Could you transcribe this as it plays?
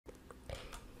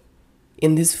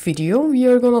In this video, we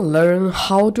are gonna learn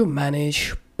how to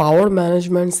manage power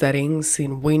management settings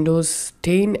in Windows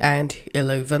 10 and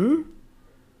 11.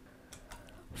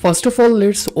 First of all,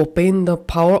 let's open the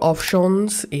power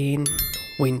options in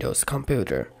Windows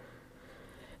computer.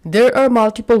 There are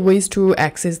multiple ways to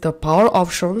access the power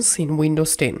options in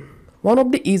Windows 10. One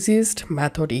of the easiest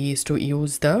method is to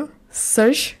use the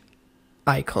search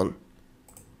icon.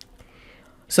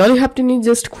 So all you have to need,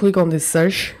 just click on this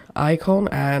search icon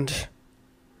and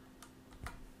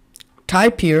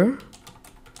type here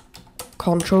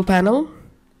control panel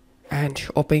and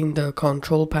open the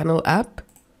control panel app.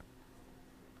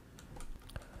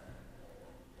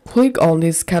 Click on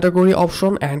this category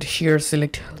option and here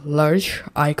select large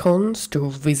icons to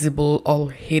visible all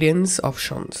hidden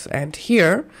options, and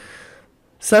here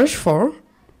search for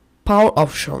power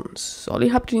options. So all you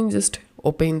have to do is just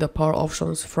open the power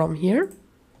options from here.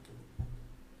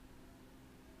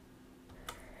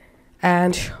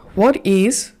 And what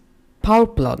is power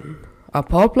plan? A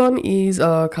power plan is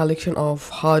a collection of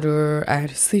hardware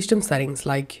and system settings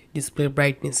like display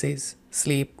brightnesses,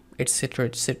 sleep,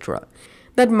 etc.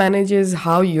 that manages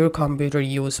how your computer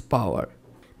uses power.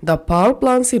 The power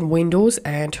plans in Windows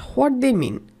and what they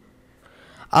mean.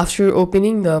 After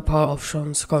opening the power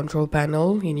options control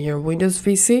panel in your Windows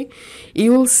PC,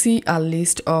 you will see a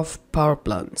list of power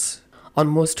plans. On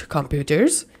most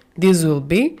computers, these will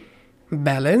be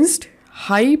balanced,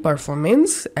 high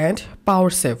performance, and power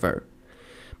saver.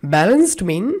 Balanced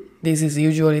mean this is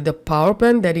usually the power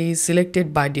plan that is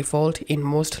selected by default in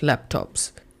most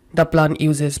laptops. The plan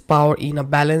uses power in a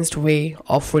balanced way,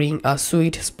 offering a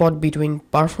sweet spot between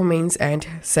performance and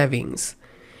savings.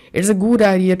 It's a good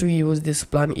idea to use this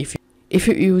plan if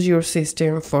you use your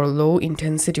system for low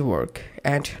intensity work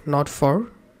and not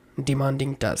for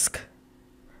demanding tasks.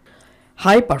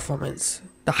 High performance.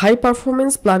 The high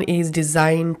performance plan is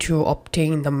designed to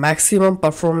obtain the maximum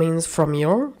performance from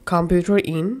your computer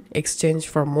in exchange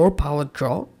for more power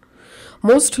draw.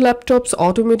 Most laptops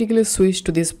automatically switch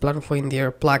to this plan when they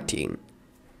are plugged in.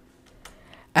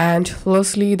 And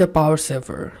lastly, the power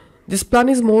saver. This plan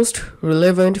is most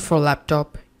relevant for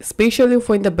laptop, especially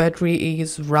when the battery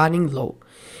is running low.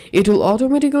 It will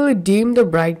automatically dim the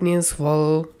brightness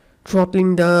while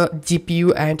throttling the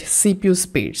GPU and CPU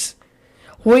speeds.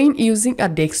 When using a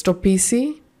desktop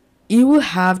PC, you will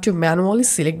have to manually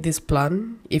select this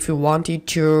plan if you want it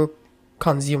to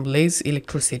consume less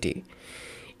electricity.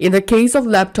 In the case of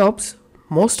laptops,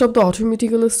 most of the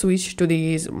automatically switch to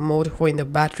this mode when the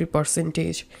battery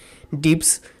percentage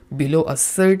dips below a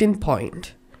certain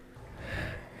point.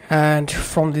 And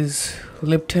from this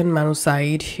left-hand menu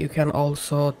side, you can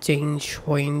also change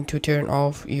when to turn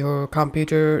off your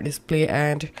computer display,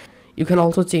 and you can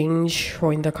also change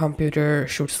when the computer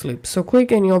should sleep. So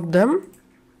click any of them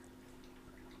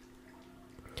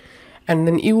and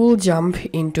then you will jump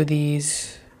into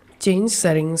these change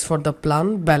settings for the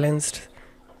plan balanced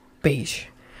page.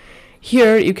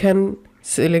 Here you can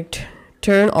select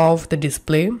turn off the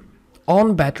display,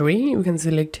 on battery, you can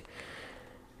select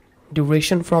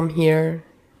duration from here,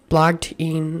 plugged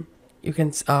in, you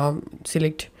can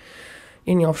select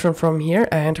any option from here,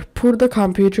 and put the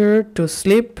computer to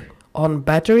sleep. On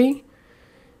battery,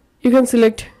 you can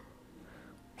select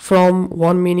from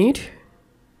 1 minute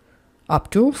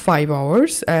up to 5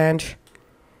 hours, and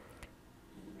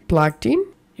plugged in,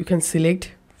 you can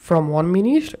select from 1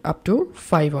 minute up to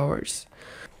 5 hours.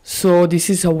 So this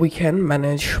is how we can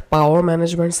manage power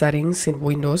management settings in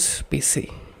Windows PC.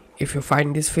 If you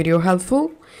find this video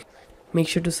helpful, make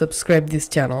sure to subscribe this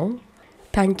channel.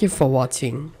 Thank you for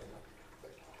watching.